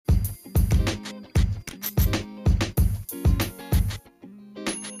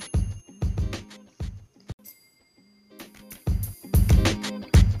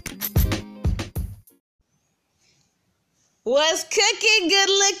What's cooking, good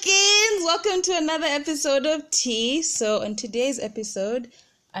lookings? Welcome to another episode of Tea. So on today's episode,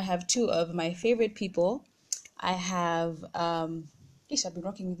 I have two of my favorite people. I have I've been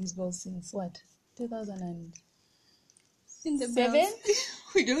rocking with these girls since what? 2007?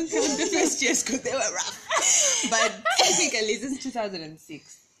 We don't count the first years because they were rough. But technically, this is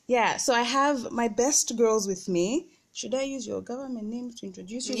 2006. Yeah, so I have my best girls with me. Should I use your government names to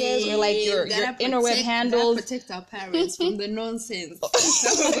introduce you guys, or like your interweb handles? Protect our parents from the nonsense that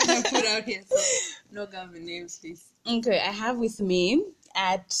we're gonna put out here. So no government names, please. Okay, I have with me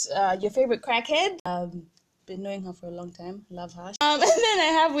at your favorite crackhead. Been knowing her for a long time. Love her. And then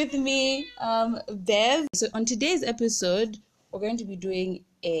I have with me Bev. So on today's episode, we're going to be doing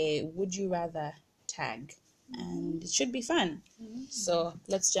a Would You Rather tag, and it should be fun. So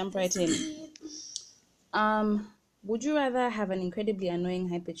let's jump right in. Would you rather have an incredibly annoying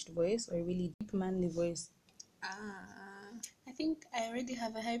high-pitched voice or a really deep manly voice? I think I already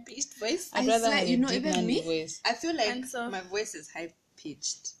have a high-pitched voice. I'd rather have a deep manly voice. I feel like my voice is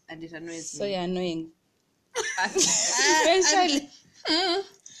high-pitched and it annoys me. So you're annoying. Especially.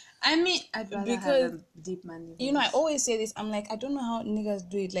 I mean, I'd rather have a deep manly voice. You know, I always say this. I'm like, I don't know how niggas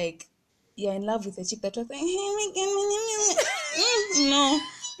do it. Like, you're in love with a chick that talks like, no.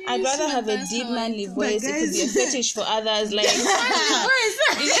 I'd rather have a deep manly voice. It could be a fetish for others. Like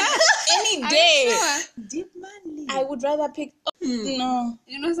any day. Deep manly. I would rather pick. No.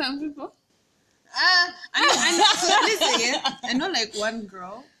 You know some people? I know. So listen, yeah. I know like one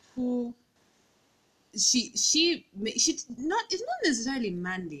girl who it's not necessarily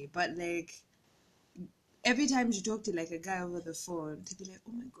manly, but like every time she talk to like a guy over the phone, to be like,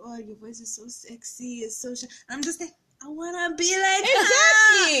 oh my god, your voice is so sexy, it's so and I'm just like, I wanna be like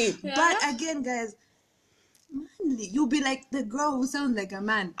exactly. Yeah. But again, guys, manly. You'll be like the girl who sounds like a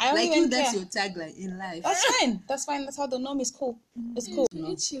man. I don't like even you, that's care. your tagline in life. That's fine. That's fine. That's how the norm is cool. It's cool.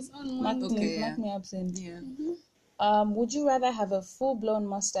 Each his own Mark one. me absent. Yeah. Would you rather have a full-blown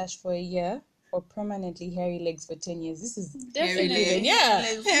mustache for a year or permanently hairy legs for 10 years? This is Definitely. yeah.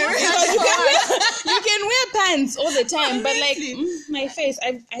 Like, You can wear pants all the time, but like my face,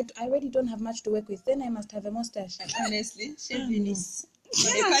 I already don't have much to work with. Then I must have a mustache. Honestly, chauvinist.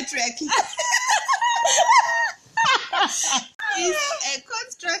 The patriarchy. It's a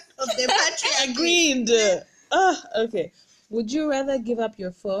construct of the patriarchy. Agreed. Okay. Would you rather give up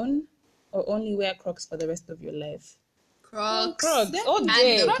your phone or only wear Crocs for the rest of your life? Crocs. Oh, And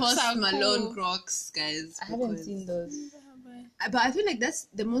day. the Crocs Post are Malone cool. Crocs, guys. I haven't because- seen those. But I feel like that's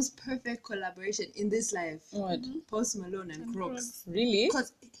the most perfect collaboration in this life. What? Post Malone and Crocs. Really?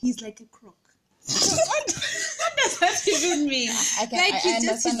 Because he's like a croc. What does that even mean? I He's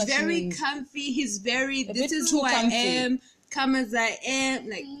understand what you very mean. comfy. He's very, A this bit is too who I comfy. am. Come as I am.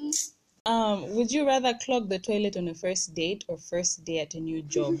 Like, Would you rather clog the toilet on a first date or first day at a new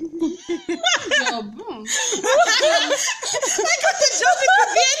job? job. I got the job, it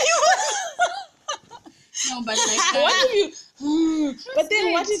could be anyone. No, but like What if you? But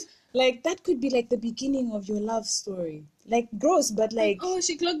then what if like that could be like the beginning of your love story? Like gross, but like oh,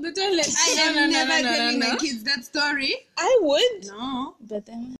 she clogged the toilet. I am never telling my kids that story. I would. No. But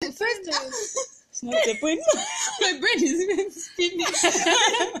then First, it's not the point. my brain is even spinning.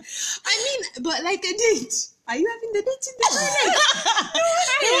 I mean, but like a date. Are you having the date in the toilet?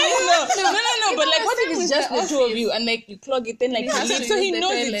 No. But like, what if it's just the two of you and like you clog it, then like you has leave, to so he use the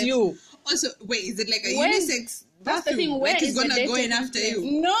knows it's toilet. you. Also, wait, is it like a Where- unisex that's the bathroom? thing, where like he's is the gonna date go in taking after place?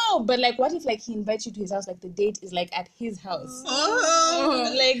 you? No, but like, what if like he invites you to his house? Like the date is like at his house.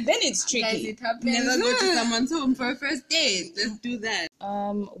 Oh, Like then it's Guys, tricky. it happens. never go to someone's home for a first date. Let's do that.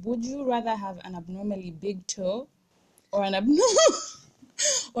 Would you rather have an abnormally big toe or an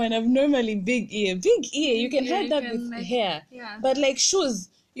abnormally big ear? Big ear, you can Yeah, hide you that can, with like, hair. yeah. But like shoes,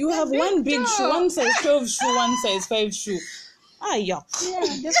 you have one big shoe, one size 12 shoe, one size 5 shoe. Yuck.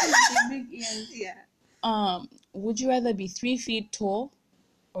 Yeah, definitely big ears. Yeah. Would you rather be 3 feet tall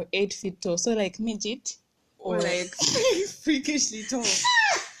or 8 feet tall? So like midget Or like freakishly tall.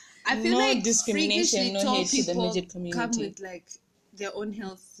 I feel No like discrimination, freakishly no tall hate to the people midget community. come with like their own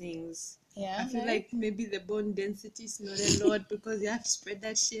health things. Yeah. I feel like maybe the bone density is not a lot because you have to spread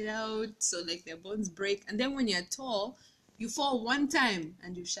that shit out, so like their bones break. And then when you're tall, you fall one time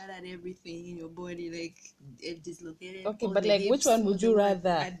and you shattered everything in your body, like it dislocated. Okay, all but the like, which hips, one all would the you what. rather?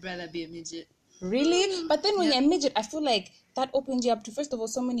 I'd rather be a midget. Really? But then when Yeah. you're a midget, I feel like that opens you up to, first of all,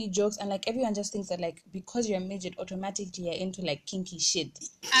 so many jokes, and like everyone just thinks that like because you're a midget, automatically you're into like kinky shit.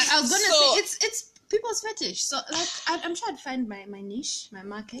 I was gonna So- say it's people's fetish. So like I'm sure I'd find my niche, my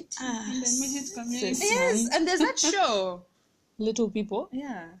market. In the midget community. sis. Yes, and there's that show. Little people.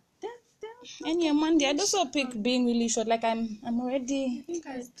 Yeah, they're Any Monday, I'd also pick being really short. Like I'm already. I think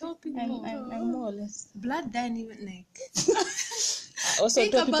I told people. I'm more or less. Blood dynamic neck. Also,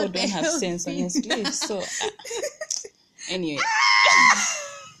 Think two people about don't the have health sense, thing. honestly. So, anyway.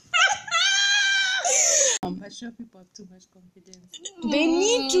 But sure, people have too much confidence. They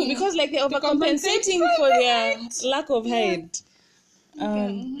need to because like they're overcompensating for their lack of height.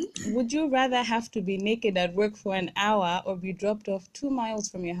 Would you rather have to be naked at work for an hour or be dropped off 2 miles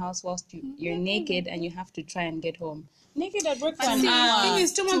from your house whilst you're naked and you have to try and get home? Naked at work for an The hour. thing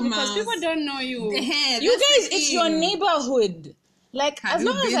is too much 2 because miles. people don't know you. You guys, it's your neighborhood. Like Have as you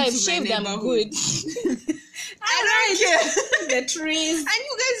long as been I've to my shaved, I'm neighborhood? good. I don't care. The trees. And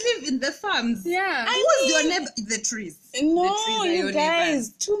you guys live in the farms. Yeah. Who's your neighbor? The trees. No, The trees are you your guys, neighbors.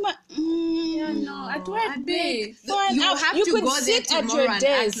 too much. Yeah, no. At work, babe. You have you to could go there sit at tomorrow your and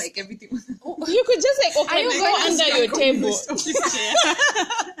desk. act like everything. You could just like, okay, Are you go going to under stop your on table.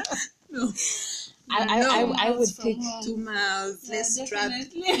 No. I would from pick. home. 2 miles. Yeah, Let's strap.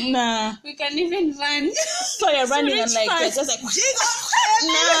 definitely. Nah. We can even run. So you're running and like you're just like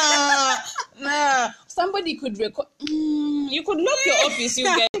nah. Somebody could record. You could lock your office, you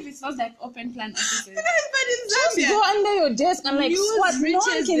guys. If it was like open plan offices. But in Just Zambia, go under your desk and like news squat. No one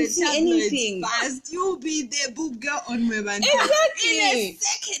reaches can the see tabloids anything. fast. You'll be there, boob girl on my man. Exactly. In a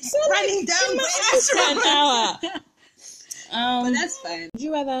second, So, running like, down in my by house the for an road. hour. But that's fine. Would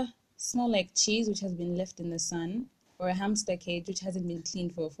you rather smell like cheese which has been left in the sun or a hamster cage which hasn't been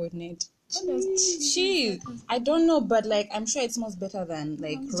cleaned for a fortnight? Cheese. I don't know, but like I'm sure it smells better than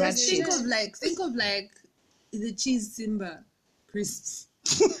like rat Just shit. think of like the cheese Simba crisps.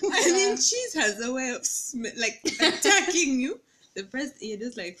 I mean, cheese has a way of attacking you. The first you're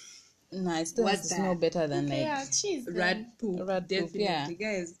just like Nah, it still has What's to smell that? better than like Yeah, cheese. rat poop. Rat poop, Definitely, yeah.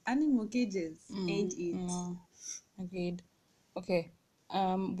 guys. Animal cages ain't it. No. Agreed. Okay.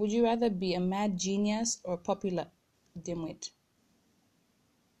 Would you rather be a mad genius or popular dimwit?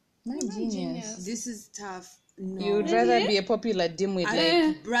 Mad genius. This is tough. No, You would rather be a popular dimwit, like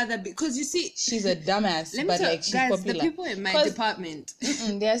I'd rather because you see, she's a dumbass, let me but tell like she's guys, popular. the people in my 'Cause- department.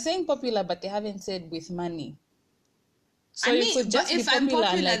 They are saying popular, but they haven't said with money. So I you mean, could just but be if I'm popular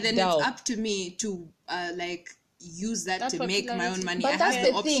popular, and like then down. it's up to me to use that to make my own popularity. money. But I that's have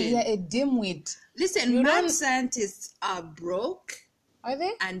the the option. thing. You're a dimwit. Listen, You mad don't- scientists are broke Are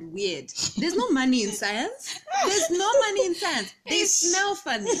they? and weird. There's no money in science. There's no money in science. They smell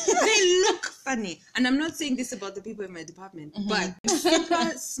funny. They look funny. And I'm not saying this about the people in my department, but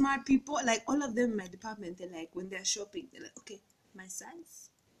super smart people, like all of them in my department, they're like, when they're shopping, they're like, okay, my size,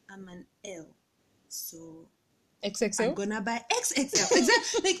 I'm an L. So I'm XXL. gonna buy XXL.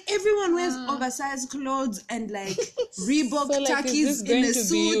 Exactly. Like everyone wears oversized clothes and like Reebok So like, is tackies this in going a to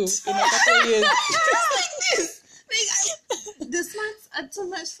be you suit. in a couple of years? Just like this. Like the smarts are too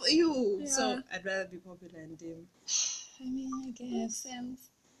much for you. So I'd rather be popular and dim. I mean, I guess. Makes sense.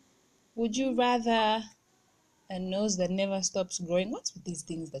 Would you rather a nose that never stops growing? What's with these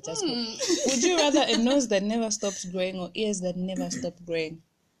things that just go? Would you rather a nose that never stops growing or ears that never stop growing?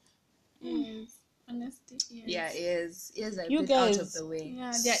 Yes. Honesty. Yes. Yeah, ears are a You bit out guys- of the way.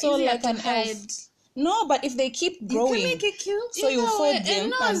 Yeah, they're So easier like to an hide. elf. No, but if they keep growing, You can make it cute. so you fold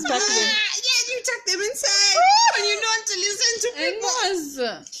them and tuck them. Yeah, you tuck them inside when you don't want to listen to And people.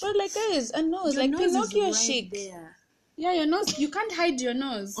 nose. But like guys, a nose, Your like nose is Pinocchio right chic. there. Yeah, your nose. You can't hide your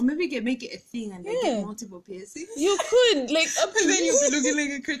nose. Or maybe you can make it a thing and like Yeah. get multiple piercings. You could like up And then you'll be looking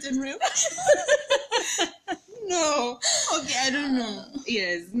like a curtain rail. No. Okay, I don't know.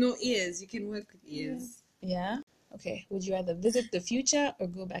 Ears. No ears. You can work with ears. Yeah. Okay. Would you rather visit the future or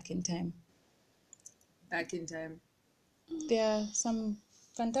go back in time? Back in time. There are some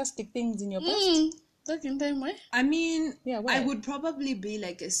fantastic things in your past. Back in time, why? I mean, Yeah, why? I would probably be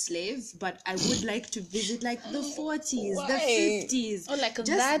like a slave, but I would like to visit like the 40s, Why? the 50s. Oh, like Just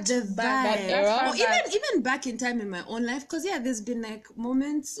that the back- vibe. that era? Or even back in time in my own life, because yeah, there's been like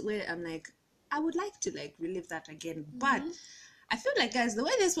moments where I'm like, I would like to like relive that again, but I feel like guys, the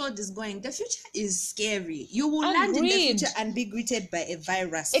way this world is going, the future is scary. You will land in the Agreed. future and be greeted by a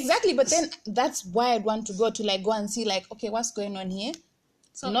virus. Exactly, but then that's why I'd want to go and see like, okay, what's going on here?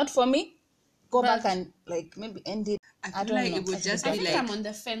 So not for me. Go back and like maybe end it. I I feel don't like know. it would just I be think like, I'm on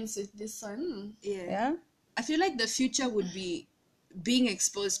the fence with this one. yeah. Yeah. I feel like the future would be being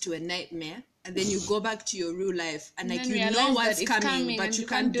exposed to a nightmare, and then you go back to your real life, and And like then you realize know that what's it's coming, coming but and you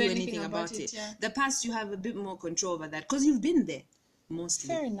can't do anything about it. yeah. The past, you have a bit more control over that because you've been there mostly,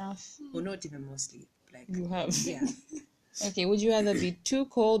 Fair enough. or not even mostly. Like You have. yeah, Okay, would you rather be too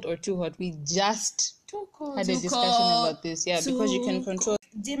cold or too hot? We just Too cold. had a Too discussion cold, about this. Yeah, because you can too control.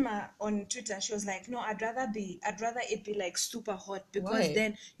 Dima on Twitter, she was like, no, I'd rather it be like super hot because Why?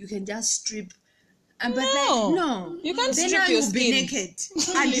 then you can just strip. And but No. like no, You can't then strip now your you'll be skin.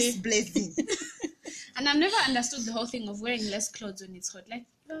 naked and it's blazing. And I've never understood the whole thing of wearing less clothes when it's hot. Like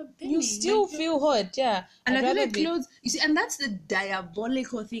you're burning, You still like, feel hot, yeah. And I'd I feel rather like be- clothes, you see, and that's the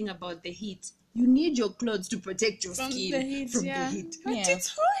diabolical thing about the heat. You need your clothes to protect your From skin the heat, from yeah. the heat. But But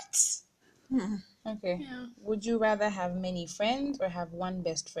it's hot. Okay. Yeah. Would you rather have many friends or have one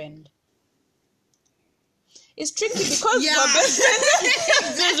best friend? It's tricky because Yeah. we're best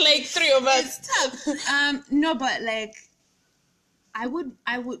friends. There's like 3 of us. It's tough. No, but like, I would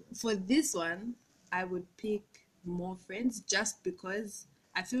for this one, I would pick more friends just because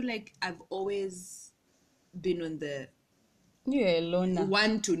I feel like I've always been on the You're alone now.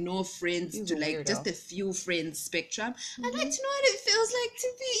 one to no friends You're to a like weirdo. just a few friends spectrum. I like to know what it feels like to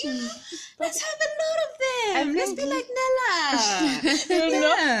be. Let's have a lot of them. Let's be like Nella. You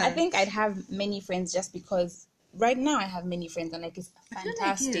know, Yeah. I think I'd have many friends just because right now I have many friends and like it's I feel like,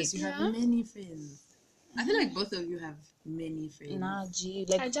 fantastic. yes, you have many friends. I feel like both of you have many friends. Nah, gee,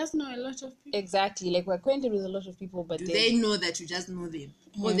 I like just know a lot of people. exactly, like we're acquainted with a lot of people, but Do they they know that you just know them?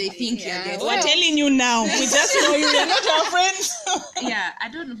 Or they think Yeah. you're their we're friend? telling you now. We just know you're not our friends. Yeah, I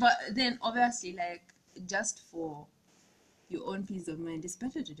don't know. But then obviously, like, just for your own peace of mind, it's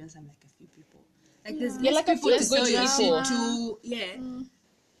better to just have like a few people. Like, there's Yeah, less like a people few to good sell your people. shit to. Yeah.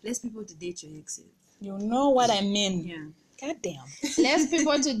 Less people to date your exes. You know what I mean? Yeah. God damn. Less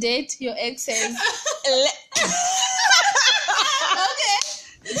people to date your exes.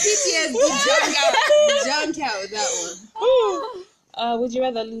 PTSD jumped out with that one. Would you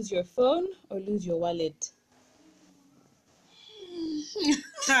rather lose your phone or lose your wallet?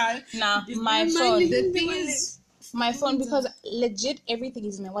 Nah, my phone. The thing is, My phone, because legit everything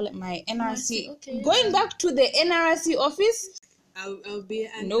is in my wallet. My NRC. okay. Going back to the NRC office, I'll be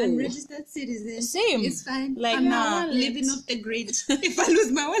an No. unregistered citizen. Same. It's fine. Like, I'm nah. not living off the grid if I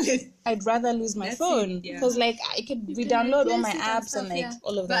lose my wallet. I'd rather lose my That's phone it, yeah. because like I could re-download all my apps and like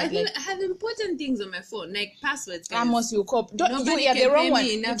all of But I that. feel Like, like I have important things on my phone, like passwords. guys. Amos, you cop. Don't you? Nobody You're can the wrong pay one.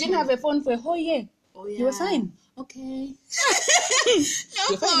 me You enough didn't money. have a phone for a whole year. Oh, yeah. You were fine. Okay.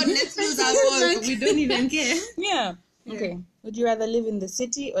 You're fine. Let's lose our phones. We don't even care. Yeah. Okay. Would you rather live in the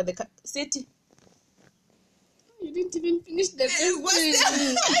city or the city? You didn't even finish the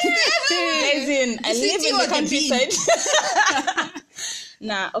question. As in, I live city in or the the countryside.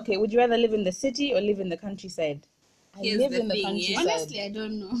 Nah. Okay. Would you rather live in the city or live in the countryside? I Here's live the in the thing, yeah. countryside. Honestly, I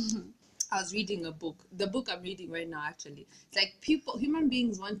don't know. I was reading a book. The book I'm reading right now, actually, it's like human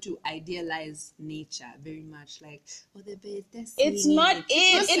beings want to idealize nature very much. Like, oh, the birds, they're It's singing. not it.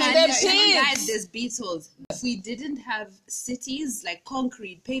 It's the Guys, pigs. there's beetles. If we didn't have cities like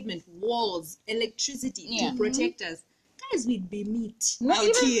concrete, pavement, walls, electricity Yeah. to protect us, guys, we'd be meat Not out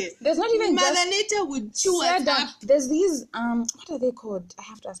even. here. There's not even Mother just. Nature would chew Swear us down. up. There's these what are they called? I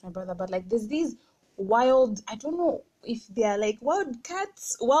have to ask my brother, but like there's these wild, I don't know if they are like wild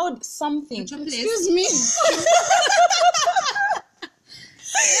cats, wild something. Excuse me.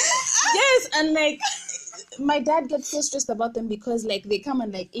 Yes, and like my dad gets so stressed about them because like they come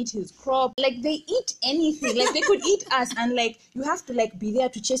and like eat his crop. Like they eat anything. Like they could eat us, and like you have to like be there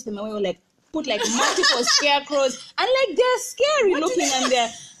to chase them away or like put like multiple scarecrows, and like they're scary looking and they're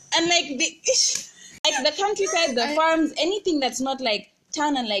and like they like the countryside, the farms, anything that's not like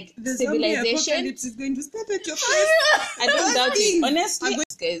town and like The zombie civilization. apocalypse is going to stop at your place. I don't doubt it. Things. Honestly,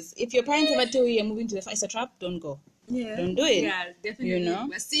 guys, if your parents ever tell you you're moving to the it's a trap, don't go. Yeah. Don't do it. Yeah, definitely. You know?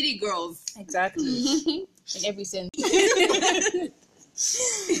 We're city girls. Exactly. In every sense.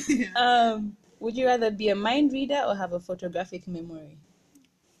 Would you rather be a mind reader or have a photographic memory?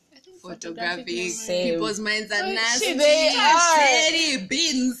 I think Photographic. Same. People's minds are Oh, nasty. shit, they are. Shady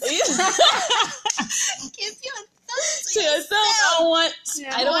beans. Keep your thoughts To yourself, I don't want.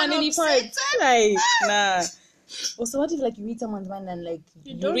 Yeah. I don't want One any upset parts. Like, nah. Well, so what if like you read someone's mind and like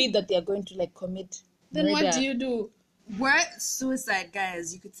you don't- read that they are going to like commit Then murder? what do you do? Word suicide,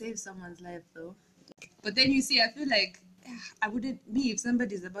 guys. You could save someone's life though. But then you see, I feel like I wouldn't me if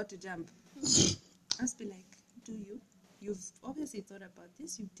somebody's about to jump. I'll just be like, do you? You've obviously thought about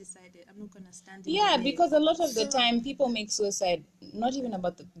this. You've decided. I'm not gonna stand in Yeah, the way. because a lot of the time people make suicide not even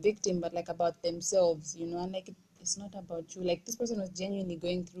about the victim, but like about themselves, you know, and like it's not about you. Like this person was genuinely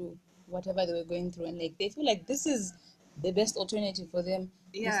going through whatever they were going through, and like they feel like this is the best alternative for them.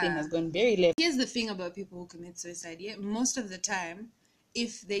 This thing Yeah. has gone very left. Here's the thing about people who commit suicide. Yeah, most of the time,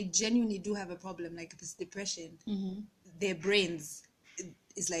 if they genuinely do have a problem, like if it's depression, their brains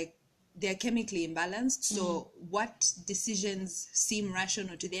is like they're chemically imbalanced. So what decisions seem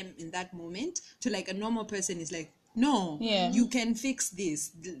rational to them in that moment, to like a normal person is like No, Yeah. you can fix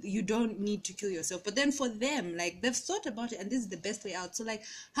this. You don't need to kill yourself. But then for them, like, they've thought about it, and this is the best way out. So, like,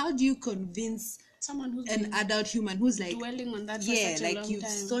 how do you convince Someone who's an been adult human who's like, dwelling on that for yeah, such a like, long you've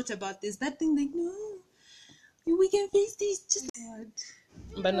time. thought about this, that thing, like, no, we can fix this. Just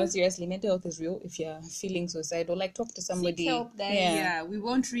But no, seriously, mental health is real. If you're feeling suicidal, like talk to somebody. help, guys. yeah, we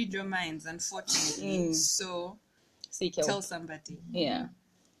won't read your minds, unfortunately. So Seek help. tell somebody. Yeah.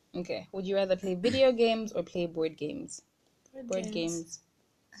 Okay. Would you rather play video games or play board games? Board games.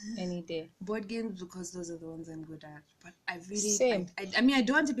 Any day. Board games, because those are the ones I'm good at. But I really, Same. I mean, I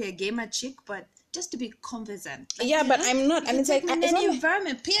don't want to be a gamer chick, but just to be conversant. Like, Yeah, but I'm not. And it's like, in it's any not like-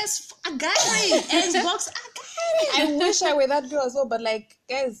 environment, PS, I got it. Xbox, I got it. I wish I were that girl as well, but like,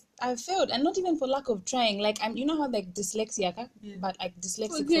 guys, I failed, and not even for lack of trying. Like, I'm, you know how like dyslexia, but like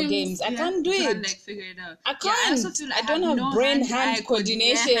dyslexic for games, I can't do You it. can't, like, figure it out. I Yeah, can't. also feel like I don't have no brain-hand hand-eye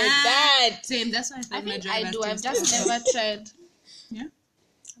coordination. That. Same. That's why I I failed my think I driver's do. I've test. just never tried. Yeah.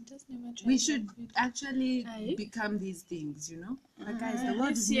 I've just never tried. We should actually Aye. become these things, you know? Like, guys, the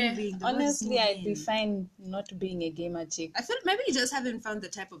world is yeah. moving. The world is Honestly, I'd be moving. fine not being a gamer chick. I feel maybe you just haven't found the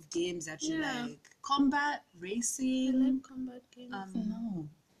type of games that you Yeah. like. Combat, I racing. like combat games. No,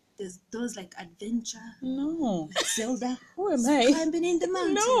 There's those like adventure, no. Zelda, Who am I? climbing in the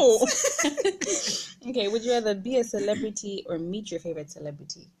mountains. No. Okay, would you rather be a celebrity or meet your favorite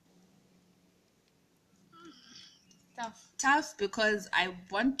celebrity? Tough. Tough, because I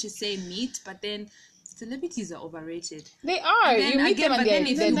want to say meat, but then celebrities are overrated. They are. Then You meet again, them and but then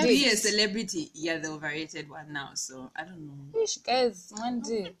if they're you be a dicks. celebrity, you're the overrated one now. So I don't know. Wish, guys, one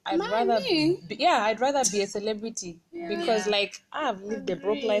day I'd Mine rather me. I'd rather be a celebrity because Yeah. like I've lived a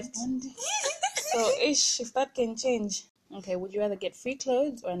broke life one day. So if that can change. Okay, would you rather get free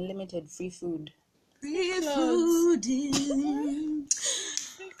clothes or unlimited free food? Free Clothes. food.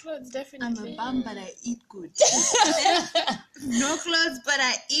 Free clothes, I'm definitely. a bum, but I eat good. No clothes, but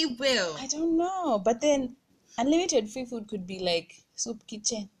I eat well. I don't know, but then unlimited free food could be like soup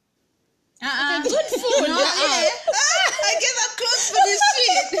kitchen. Good food. No, yeah. I gave up clothes for this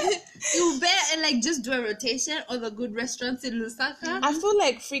shit. You better like just do a rotation all the good restaurants in Lusaka. I feel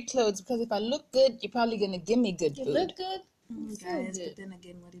like free clothes because if I look good, you're probably gonna give me good You food. look good. Guys, good. but then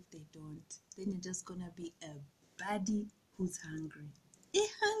again, what if they don't? Then you're just gonna be a baddie who's hungry. A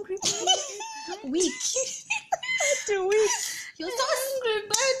hungry baddie. Weak. Too weak. You're so hungry,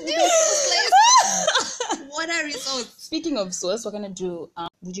 baddie. What a result. Speaking of sauce, we're gonna do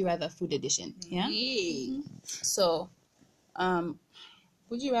would you rather food edition. Yeah. So,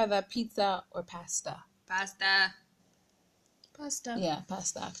 would you rather pizza or pasta? Pasta. Pasta. Yeah,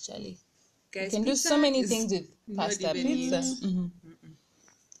 pasta actually. You Guys, can do pizza so many is things with not pasta. even Pizza. used.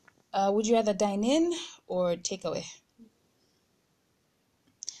 Would you rather dine in or take away?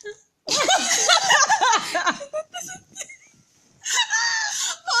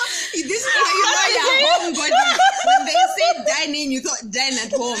 This is how you know you're homebody. When they say dine in, you thought dine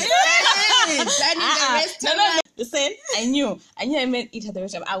at home. Dine in the restaurant. Listen, I knew I meant eat at the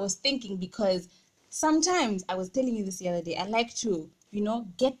restaurant. I was thinking because sometimes I was telling you this the other day. I like to,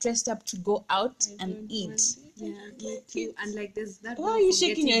 get dressed up to go out and eat. Yeah, me too. And like there's that. Why are you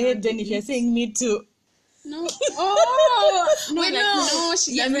shaking your head then if you're saying me too? No. Oh. No, Wait, like, no. no,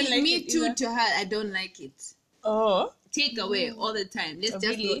 she Yeah, doesn't me, like me it too. either. To her, I don't like it. Oh. Take away all the time. Let's just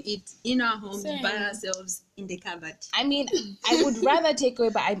Really? go eat in our homes Same. by ourselves in the cupboard. I mean, I would rather take away,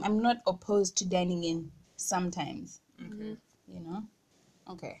 but I'm not opposed to dining in sometimes. Okay.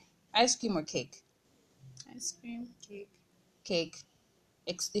 Okay. Ice cream or cake? Ice cream. Cake.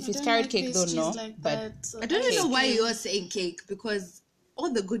 If I it's don't carrot like cake, don't pastries know. like But that, so I don't even ice know why cream. you're saying cake, because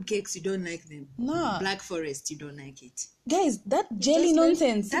all the good cakes you don't like them. nah, Black Forest, you don't like it. guys, that jelly just like-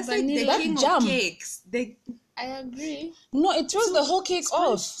 nonsense. That's like the that king jam. of cakes. The I agree. No, it throws the whole cake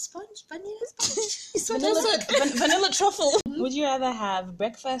off. sponge, vanilla sponge. Vanilla truffle. Would you rather have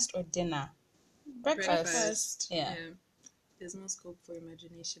breakfast or dinner? Breakfast. Yeah. There's more scope for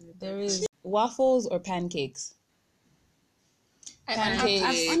imagination with There breakfast. is waffles or pancakes. Pancakes.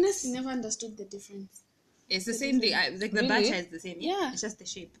 I've honestly never understood the difference. It's the same thing. Like the Really? batter is the same. Yeah. It's just the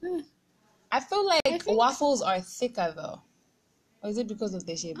shape. I feel like think- waffles are thicker though. Or is it because of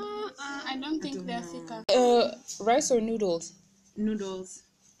the shape? I don't think they're thicker. Rice or noodles? Noodles.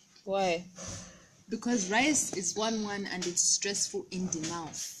 Why? Because rice is one and it's stressful in the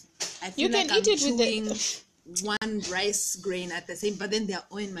mouth. I feel You can like eat I'm it with the. chewing one rice grain at the same, but then they're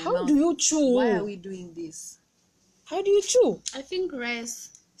all in my How mouth. do you chew? Why are we doing this? How do you chew? I think rice.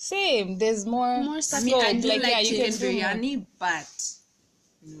 Same. There's more. More I mean, I scope. do like you chicken can do more. biryani, but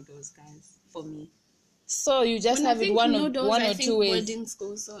noodles, guys, for me. So you just When I have it think one noodles, or I think two ways. boarding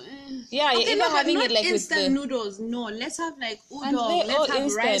school. So Yeah, you're Okay, either no, but having not it like with instant the noodles. No, let's have like And udon. they all Let's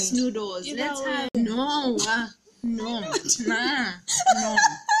have rice instant. noodles. Either Let's way. have no, no, nah, no.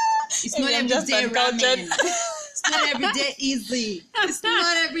 It's not Maybe I'm every just day uncultured. ramen. It's not every day easy. It's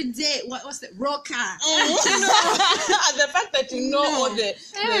not every day. What's the roca? the fact that you know all the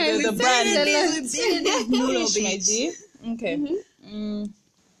brands. Noodle, Ish, my bitch. G. Okay.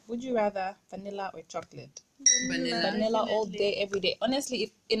 Would you rather vanilla or chocolate? Vanilla all day, every day. Honestly,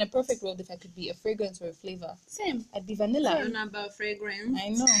 if in a perfect world, if I could be a fragrance or a flavor, same. I'd be I vanilla. don't know about fragrance, I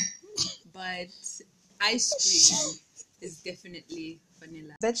know. but ice cream is definitely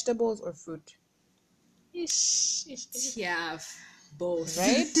vanilla. Vegetables or fruit? Ish. Yeah, both.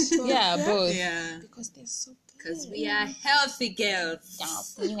 Right? Yeah, both. Yeah. Because they're so good. Because we are healthy girls.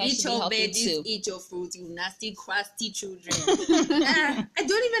 Yeah, you guys Eat should be your healthy veggies, too. eat your fruits, you nasty, crusty children. I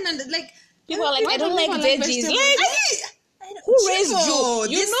don't even understand. Like, People are like, I don't like people like veggies. vegetables? Who raised you?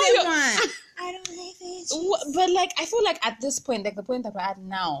 You This know same you're- one. I don't like veggies. But like, I feel like at this point, like the point that we're at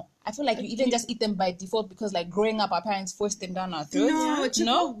now, I feel like you even just eat them by default because like growing up, our parents forced them down our throats. No, Chico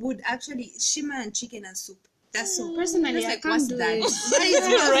No? would actually shima and chicken and soup. That's so. Personally, That's I like, can't what's do that? it.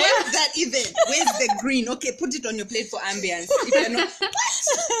 Where's that even? Where's the green? Okay, put it on your plate for ambience. If you're not,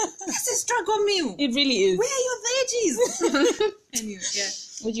 that's a struggle meal. It really is. Where are your veggies? Anyway, yeah.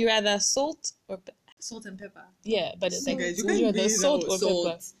 Would you rather salt or Salt and pepper. yeah? But it's like Guys, you would you can't rather do salt or salt.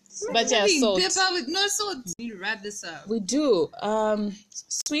 pepper? But yeah, Having salt. pepper with no salt. We need to wrap this up. We do.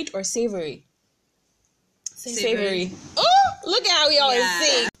 Sweet or savory? Savory. Oh, look at how we always Yeah.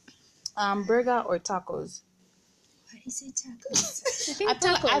 sing. Burger or tacos? Why do you say tacos? I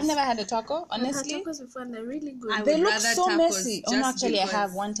think I've never had a taco. I've had Honestly, tacos before and they're really good. I they would look rather so tacos messy. Oh, no, just actually, I because-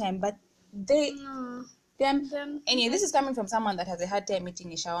 have one time, but they. No. Them. Anyway, this is coming from someone that has a hard time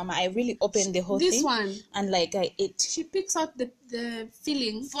eating a shawarma. I really opened the whole This thing. one, And like I ate. she picks out the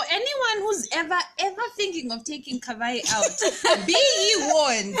filling. For anyone who's ever thinking of taking Kavai out, be ye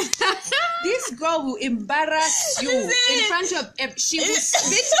warned. This girl will embarrass you in front of. She will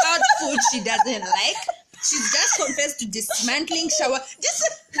spit out food she doesn't like. She's just confessed to dismantling shower.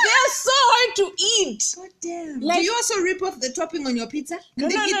 They're so hard to eat. God damn. Like- Do you also rip off the topping on your pizza? No,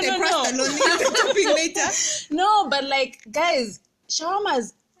 And then no, eat no, the no, crust no. alone, eat the topping later? No, but like guys,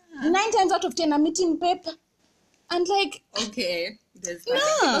 shawarmas 9 times out of 10 I'm eating pepper, and like Okay. There's It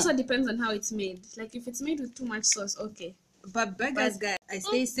nah. also depends on how it's made. Like if it's made with too much sauce, okay. But burgers, guys, I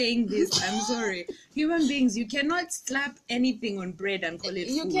stay saying this. I'm sorry. Human beings, you cannot slap anything on bread and call it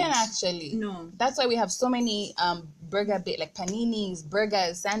You food. can actually. No. That's why we have so many burger like paninis,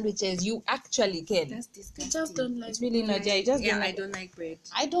 burgers, sandwiches. You actually can. That's I disgusting. just don't like. It's really not. Yeah, I just Yeah, don't I like. don't like bread.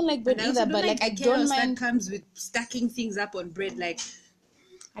 I don't like bread And I also either, don't but like I the don't chaos mind. that comes with stacking things up on bread. Like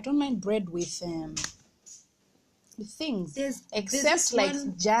I don't mind bread with things, there's except this like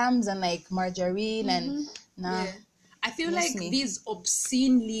one- jams and like margarine and nah. Yeah. I feel Miss like me. these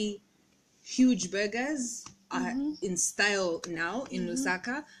obscenely huge burgers are in style now in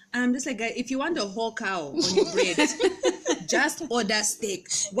Lusaka. And I'm just like, guys, if you want a whole cow on your bread, just order steak.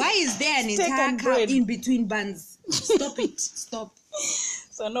 Why is there an Steak entire and cow bread. in between buns? Stop it. Stop.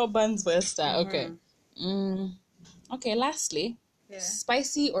 So no buns for a star. Okay. Okay. Lastly,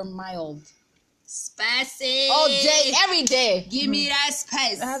 spicy or mild? Spicy. All day, every day. Give me that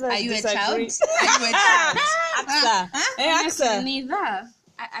spice. I have a Are you a child? Are you disagree. a child? Axa. Hey, Axa. Neither.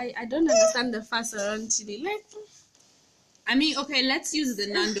 I don't understand the fuss around chili. Like I mean, okay, let's use the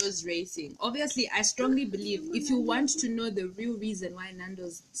Nando's rating. Obviously, I strongly believe if you want to know the real reason why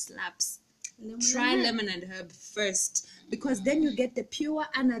Nando's slaps, try lemon and herb first, because then you get the pure,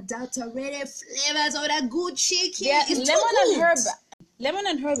 unadulterated flavors of that good chicken. Yeah, It's too lemon good. and herb. Lemon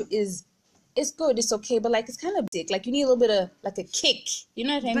and herb is it's good. It's okay, but like it's kind of basic. Like you need a little bit of like a kick. You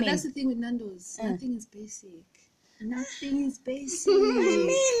know what I But mean? that's the thing with Nando's. Nothing is basic. Nothing is basic.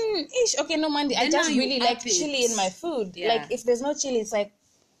 Ish. Okay, no, Mandy. I Then just now you really up like it. chili in my food. Yeah. Like if there's no chili, it's like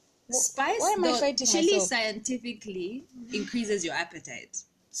Spice, why am I though, fighting chili myself? scientifically increases your appetite.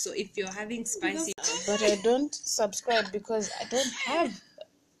 So if you're having spicy, but I don't subscribe because I don't have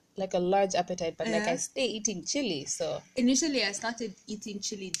like a large appetite. But like I stay eating chili, so initially I started eating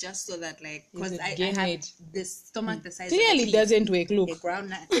chili just so that like because could I gain have weight. this stomach the size clearly of a pea, doesn't work. Look. a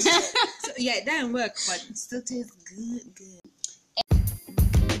groundnut. So yeah, it doesn't work, but it still tastes good.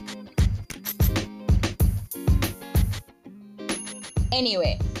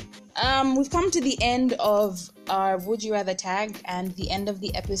 Anyway, we've come to the end of our Would You Rather tag and the end of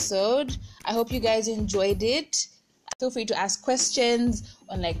the episode. I hope you guys enjoyed it. Feel free to ask questions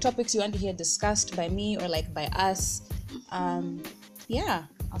on like topics you want to hear discussed by me or like by us. Yeah.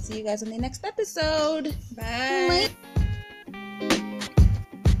 I'll see you guys on the next episode. Bye. Bye.